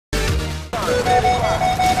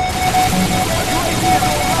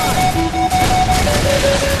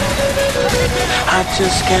I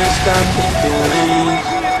just can't stop the feeling.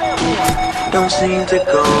 Don't seem to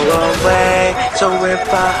go away. So if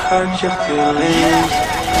I hurt your feelings,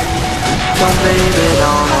 don't blame it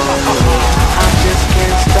all on me. I just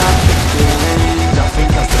can't stop the feeling. Nothing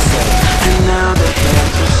else to say. And now they're here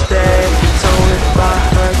to stay. So if I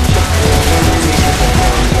hurt your feelings,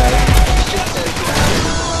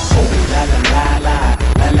 oh la la la la,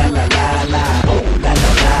 la la la la la, oh la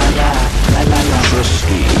la la la, la la la.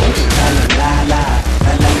 Frisky. Oh la la la la,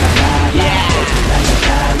 la la la la, yeah. La la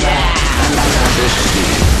la la, la la la. Frisky.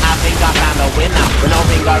 I think I found a winner with no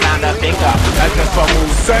ring around her finger. That's just for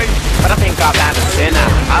who's sake. But I think I found a sinner.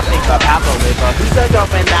 I think of how the river who's a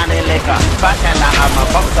up and down in liquor. If I tell her I'm a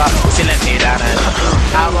boxer, she lets me down and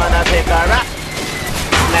I wanna pick her up.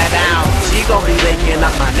 Down. She gon' be waking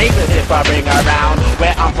up my neighbors if I bring her round.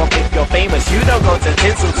 Where I'm from, if you're famous, you don't go to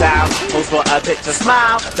Tinseltown. Pose for a picture,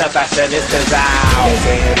 smile, the fashionista out. They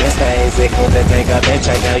say in this phase, it cool to take a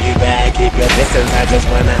picture. Girl, you bad, keep your distance, I just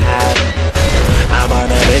wanna hide. I'm on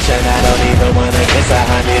a mission, I don't even wanna kiss her,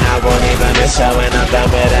 honey. I won't even miss her when I'm done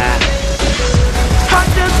with that. I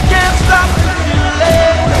just can't stop the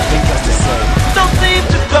feeling. Nothing else to say. Don't seem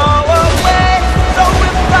to go away. So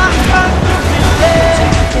if I hurt the feeling,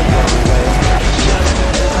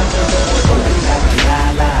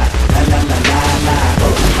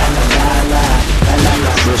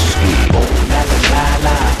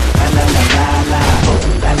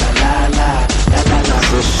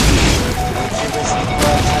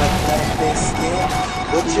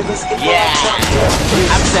 yeah,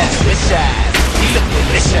 I'm suspicious. He look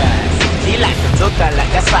delicious. He like to talk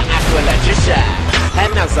like that's why I feel electrician. Her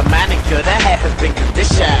nails are manicured, her hair has been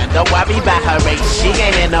conditioned. Don't worry about her race, she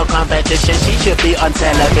ain't in no competition. She should be on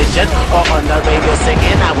television or on the radio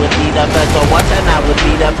singing. I would be the first to watch and I would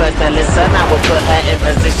be the first to listen. I would put her in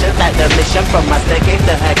position like the mission from my staircase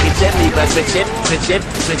to her kitchen. Leave her switch it, switch it,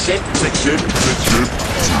 switch it, switch it, switch it.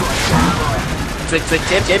 they say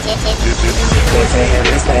in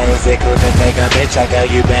this phase, it cool to take a picture. Girl,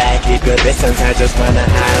 you bad, keep your distance, I just wanna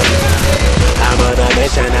hide. I'm on a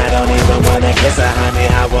mission, I don't even wanna kiss her, honey.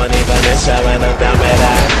 I won't even miss her when I'm done with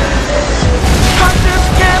her. I just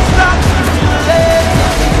can't stop the feeling.